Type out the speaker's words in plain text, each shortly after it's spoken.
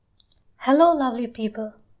Hello, lovely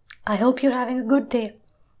people. I hope you're having a good day.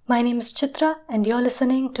 My name is Chitra, and you're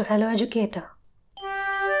listening to Hello Educator.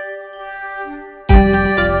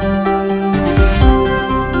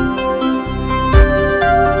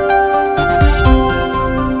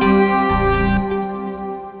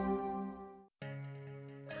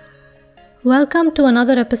 Welcome to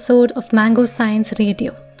another episode of Mango Science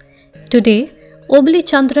Radio. Today, Obli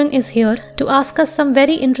Chandran is here to ask us some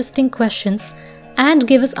very interesting questions and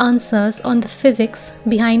give us answers on the physics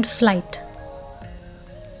behind flight.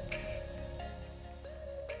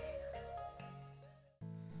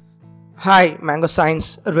 Hi, Mango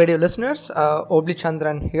Science Radio listeners. Obli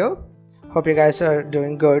Chandran here. Hope you guys are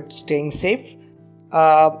doing good, staying safe.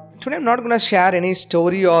 Today, I'm not going to share any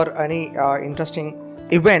story or any interesting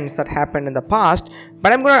events that happened in the past,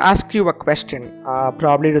 but I'm going to ask you a question,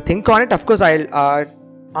 probably to think on it. Of course, I'll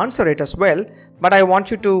answer it as well, but I want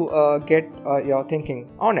you to get your thinking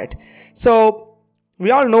on it. So, we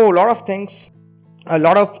all know a lot of things. A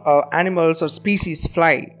lot of animals or species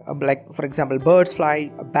fly, like for example birds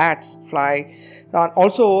fly, bats fly.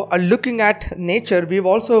 Also looking at nature,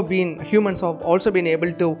 humans have also been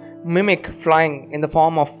able to mimic flying in the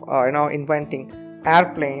form of inventing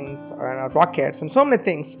airplanes, rockets and so many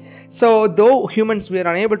things. So though humans were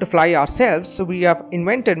unable to fly ourselves, so we have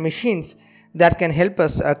invented machines that can help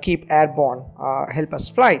us keep airborne, help us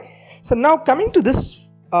fly. So now coming to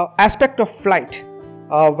this aspect of flight,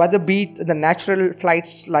 whether be it the natural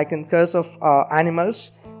flights like in case of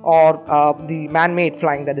animals, or the man-made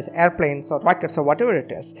flying, that is airplanes or rockets or whatever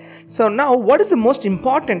it is. So now what is the most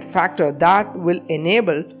important factor that will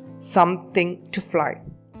enable something to fly?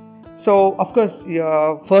 So of course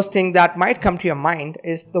first thing that might come to your mind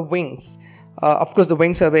is the wings. Of course the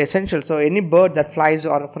wings are very essential. So any bird that flies,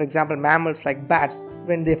 or for example mammals like bats,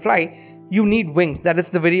 when they fly, you need wings. That is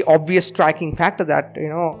the very obvious striking factor that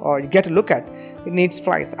you get to look at. It needs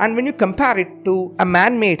flies. And when you compare it to a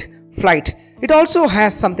man-made flight, it also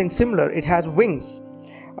has something similar. It has wings.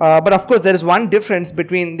 But of course there is one difference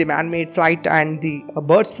between the man-made flight and the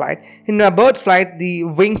bird's flight. In a bird flight, the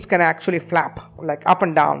wings can actually flap like up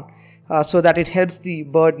and down, so that it helps the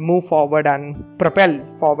bird move forward and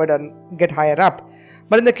propel forward and get higher up.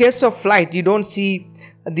 But in the case of flight, you don't see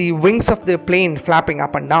the wings of the plane flapping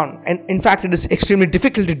up and down, and in fact it is extremely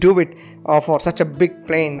difficult to do it for such a big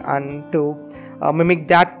plane and to mimic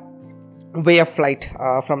that way of flight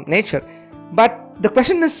from nature. But the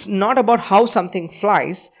question is not about how something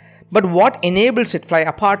flies, but what enables it fly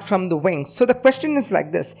apart from the wings. So the question is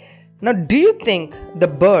like this: now do you think the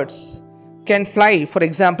birds can fly, for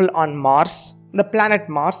example, on Mars, the planet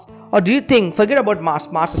Mars? Or do you think, forget about Mars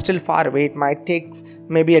is still far away, it might take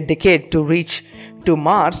maybe a decade to reach to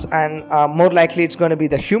Mars, and more likely it's going to be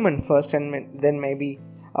the human first, and then maybe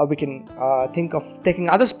we can think of taking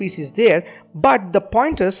other species there. But the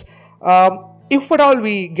point is, if at all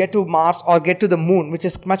we get to Mars or get to the moon, which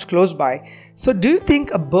is much close by, so do you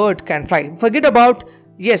think a bird can fly? Forget about,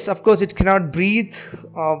 yes, of course it cannot breathe,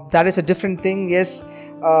 that is a different thing. Yes,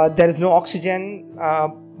 there is no oxygen,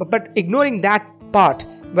 but ignoring that part,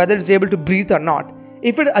 whether it's able to breathe or not,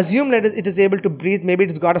 if it assume that it is able to breathe, maybe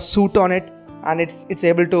it's got a suit on it and it's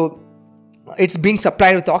being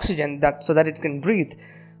supplied with oxygen that so that it can breathe.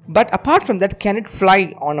 But apart from that, can it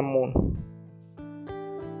fly on a moon?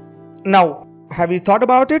 Now, have you thought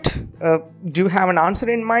about it? Do you have an answer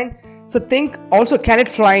in mind? So think also, can it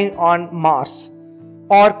fly on Mars,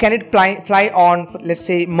 or can it fly on, let's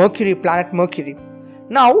say, Mercury, planet Mercury?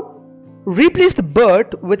 Now replace the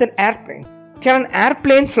bird with an airplane. Can an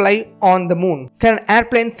airplane fly on the moon? Can an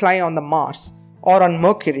airplane fly on the Mars or on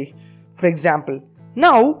Mercury, for example?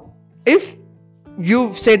 Now, if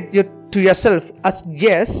you've said to yourself as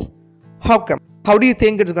yes, how come? How do you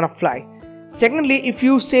think it's going to fly? Secondly, if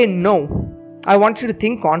you say no, I want you to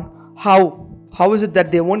think on how is it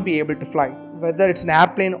that they won't be able to fly, whether it's an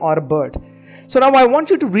airplane or a bird. So now I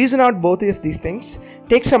want you to reason out both of these things.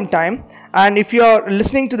 Take some time, and if you're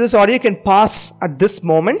listening to this audio, you can pause at this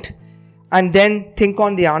moment and then think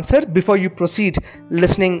on the answer before you proceed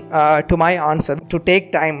listening to my answer. To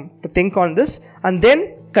take time to think on this and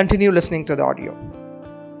then continue listening to the audio.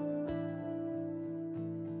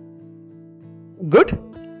 Good?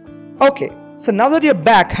 Okay, so now that you're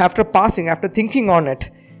back after thinking on it,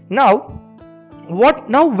 now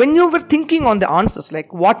when you were thinking on the answers,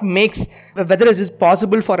 like what makes, whether it is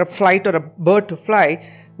possible for a flight or a bird to fly,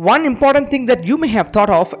 one important thing that you may have thought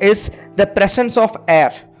of is the presence of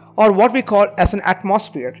air, or what we call as an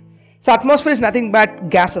atmosphere. So atmosphere is nothing but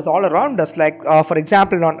gases all around us. Like for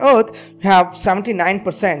example, on Earth, you have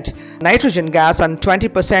 79% nitrogen gas and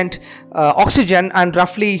 20% oxygen, and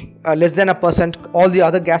roughly less than a percent all the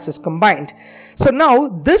other gases combined. So now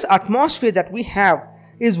this atmosphere that we have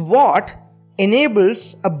is what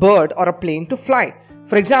enables a bird or a plane to fly.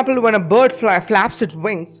 For example, when a bird flaps its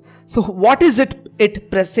wings, so what is it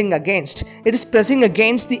pressing against? It is pressing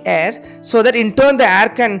against the air, so that in turn the air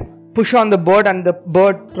can push on the bird and the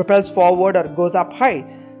bird propels forward or goes up high.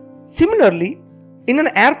 Similarly, in an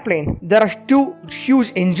airplane, there are two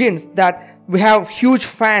huge engines that we have huge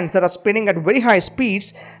fans that are spinning at very high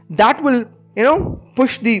speeds that will,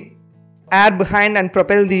 push the air behind and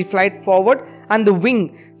propel the flight forward. And the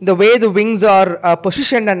way the wings are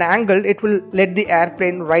positioned and angled, it will let the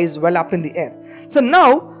airplane rise well up in the air. So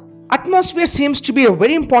now atmosphere seems to be a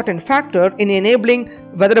very important factor in enabling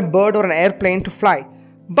whether a bird or an airplane to fly.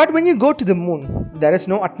 But when you go to the moon, there is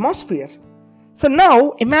no atmosphere. So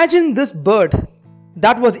now imagine this bird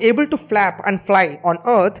that was able to flap and fly on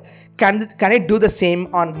Earth, can it do the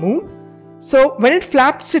same on moon? So when it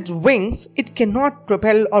flaps its wings, it cannot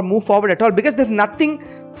propel or move forward at all, because there's nothing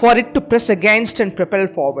for it to press against and propel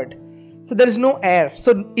forward. So there is no air.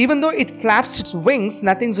 So even though it flaps its wings,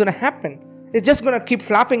 nothing's going to happen. It's just going to keep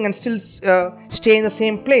flapping and still stay in the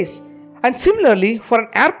same place. And similarly, for an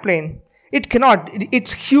airplane, it cannot.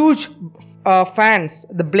 Its huge fans,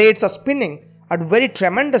 the blades are spinning at very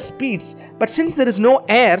tremendous speeds. But since there is no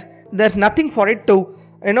air, there's nothing for it to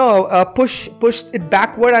push it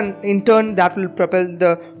backward, and in turn that will propel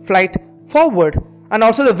the flight forward. And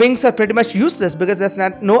also the wings are pretty much useless, because there's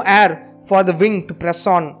no air for the wing to press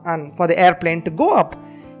on and for the airplane to go up.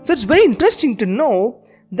 So it's very interesting to know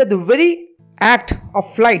that the very act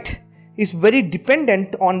of flight is very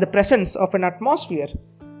dependent on the presence of an atmosphere.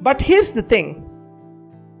 But here's the thing.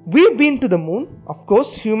 We've been to the moon, of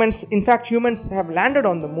course. Humans have landed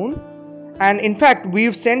on the moon. And in fact,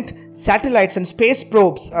 we've sent satellites and space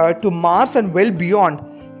probes to Mars and well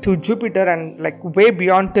beyond, to Jupiter, and like way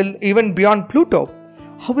beyond, till even beyond Pluto.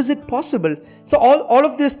 How is it possible? So all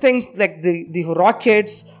of these things, like the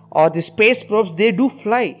rockets or the space probes, they do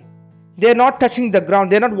fly. They're not touching the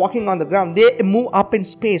ground. They're not walking on the ground. They move up in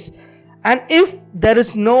space. And if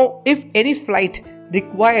any flight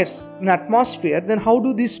requires an atmosphere, then how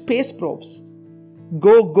do these space probes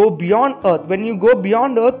go beyond Earth? When you go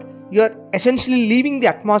beyond Earth, you're essentially leaving the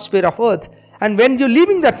atmosphere of Earth. And when you're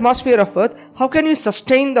leaving the atmosphere of Earth, how can you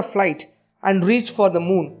sustain the flight and reach for the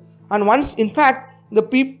moon? And once, in fact, the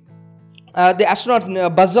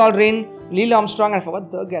astronauts, Buzz Aldrin, Neil Armstrong, I forgot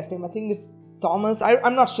the guy's name, I think it's Thomas,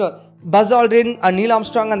 I'm not sure. Buzz Aldrin, Neil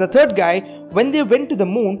Armstrong, and the third guy, when they went to the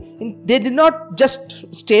moon, they did not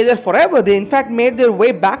just stay there forever. They in fact made their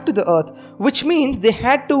way back to the Earth, which means they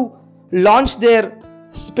had to launch their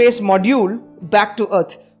space module back to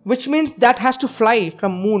Earth, which means that has to fly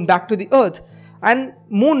from moon back to the Earth. And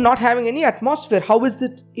moon not having any atmosphere, how is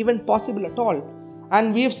it even possible at all?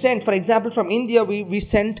 And we've sent, for example, from India, we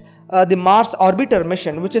sent the Mars Orbiter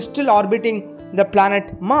mission, which is still orbiting the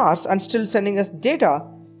planet Mars and still sending us data.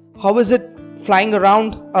 How is it flying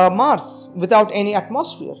around Mars without any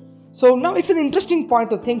atmosphere? So now it's an interesting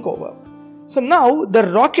point to think over. So now the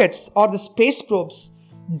rockets or the space probes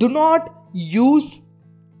do not use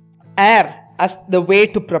air as the way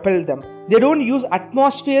to propel them. They don't use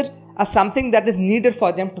atmosphere as something that is needed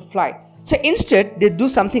for them to fly. So instead, they do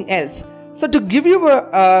something else. So to give you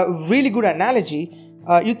a really good analogy,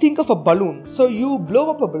 you think of a balloon. So you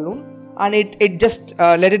blow up a balloon and it just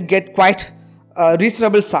let it get quite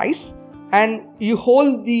reasonable size, and you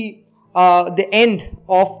hold the end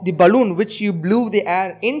of the balloon which you blew the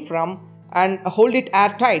air in from, and hold it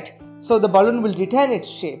airtight, so the balloon will retain its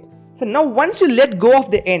shape. So now once you let go of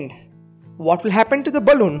the end, what will happen to the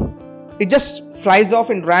balloon? It just flies off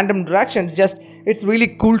in random directions. It's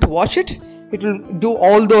really cool to watch it. It will do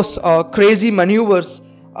all those crazy maneuvers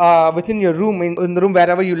within your room, in the room,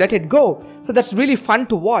 wherever you let it go. So that's really fun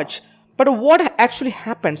to watch. But what actually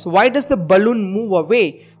happens? Why does the balloon move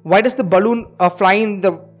away? Why does the balloon fly in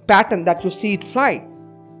the pattern that you see it fly?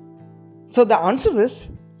 So the answer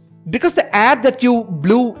is because the air that you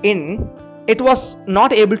blew in, it was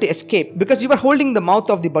not able to escape, because you were holding the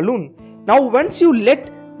mouth of the balloon. Now once you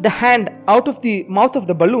let the hand out of the mouth of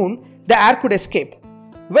the balloon, the air could escape.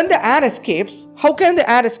 When the air escapes, how can the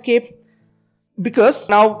air escape? Because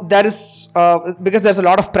now there's a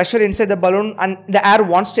lot of pressure inside the balloon, and the air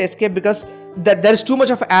wants to escape because there is too much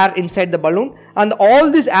of air inside the balloon, and all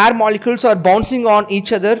these air molecules are bouncing on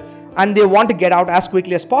each other, and they want to get out as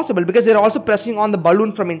quickly as possible because they're also pressing on the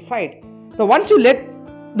balloon from inside. Now once you let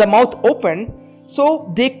the mouth open,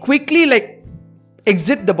 so they quickly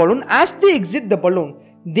exit the balloon. As they exit the balloon,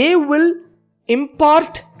 they will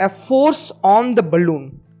impart a force on the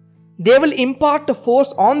balloon. They will impart a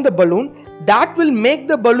force on the balloon that will make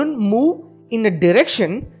the balloon move in a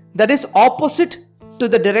direction that is opposite to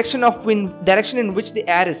the direction in which the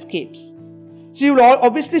air escapes. So you will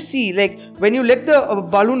obviously see, like when you let the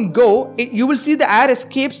balloon go, you will see the air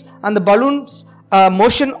escapes and the balloon's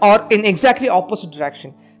motion are in exactly opposite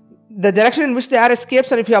direction. The direction in which the air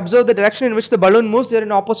escapes, and if you observe the direction in which the balloon moves, they are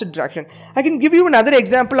in opposite direction. I can give you another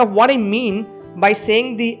example of what I mean by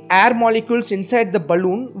saying the air molecules inside the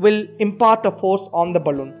balloon will impart a force on the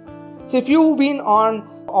balloon. So if you've been on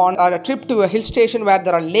a trip to a hill station where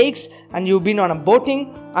there are lakes and you've been on a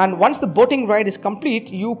boating, and once the boating ride is complete,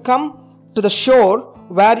 you come to the shore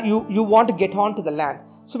where you want to get onto the land.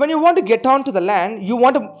 So when you want to get onto the land, you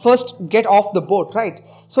want to first get off the boat, right?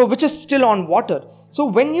 So which is still on water. So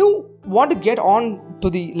when you want to get on to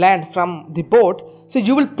the land from the boat, so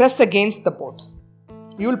you will press against the boat.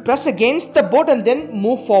 You will press against the boat and then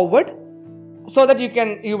move forward so that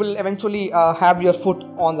you will eventually have your foot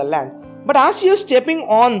on the land. But as you're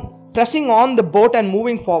pressing on the boat and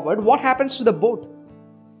moving forward, what happens to the boat?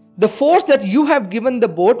 The force that you have given the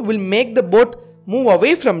boat will make the boat move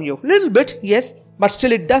away from you. Little bit, yes, but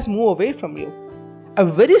still it does move away from you.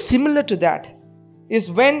 Very similar to that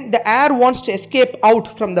is when the air wants to escape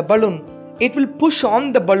out from the balloon, it will push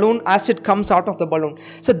on the balloon as it comes out of the balloon.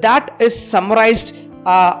 So that is summarized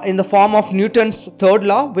in the form of Newton's third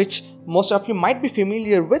law, which most of you might be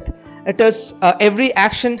familiar with. It is every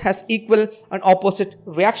action has equal and opposite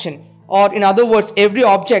reaction, or in other words, every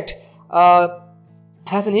object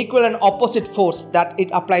has an equal and opposite force that it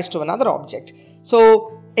applies to another object.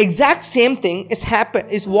 So exact same thing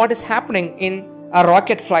is what is happening in a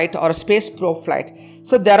rocket flight or a space probe flight.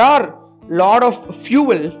 So there are lot of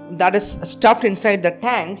fuel that is stuffed inside the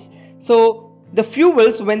tanks. So the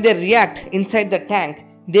fuels, when they react inside the tank,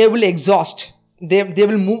 they will exhaust. They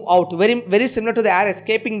will move out. Very, very similar to the air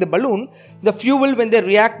escaping the balloon. The fuel, when they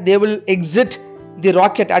react, they will exit the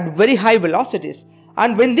rocket at very high velocities.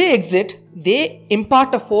 And when they exit, they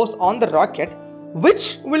impart a force on the rocket,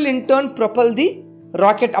 which will in turn propel the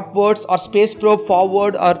rocket upwards or space probe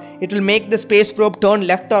forward, or it will make the space probe turn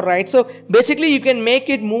left or right. So basically you can make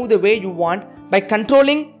it move the way you want by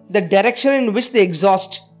controlling the direction in which the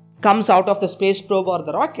exhaust comes out of the space probe or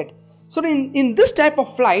the rocket. So in this type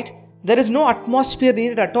of flight, there is no atmosphere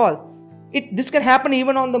needed at all. This can happen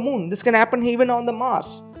even on the moon. This can happen even on the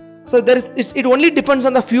Mars. So it only depends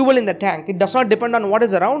on the fuel in the tank. It does not depend on what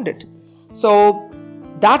is around it. So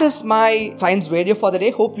that is my science radio for the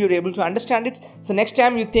day. Hope you're able to understand it. So next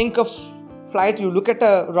time you think of flight, you look at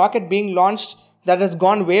a rocket being launched that has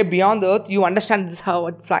gone way beyond the earth, you understand this is how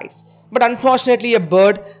it flies. But unfortunately, a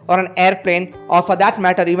bird or an airplane, or for that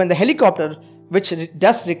matter even the helicopter, which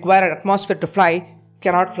does require an atmosphere to fly,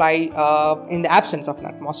 cannot fly in the absence of an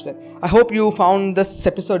atmosphere. I hope you found this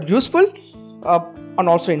episode useful and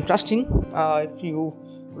also interesting if you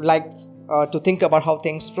like to think about how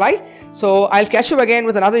things fly. So I'll catch you again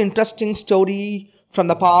with another interesting story from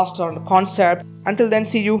the past or a concept. Until then,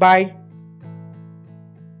 see you. Bye.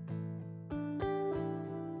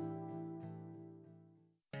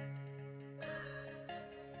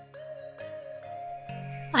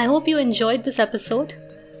 I hope you enjoyed this episode.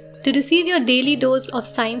 To receive your daily dose of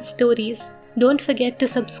science stories, don't forget to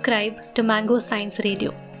subscribe to Mango Science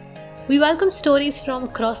Radio. We welcome stories from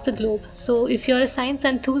across the globe, so if you're a science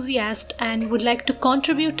enthusiast and would like to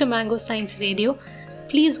contribute to Mango Science Radio,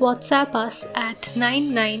 please WhatsApp us at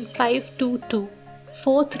 99522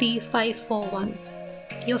 43541.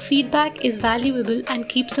 Your feedback is valuable and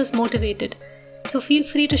keeps us motivated, so feel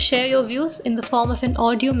free to share your views in the form of an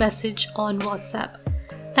audio message on WhatsApp.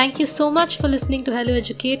 Thank you so much for listening to Hello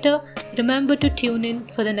Educator. Remember to tune in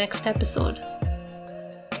for the next episode.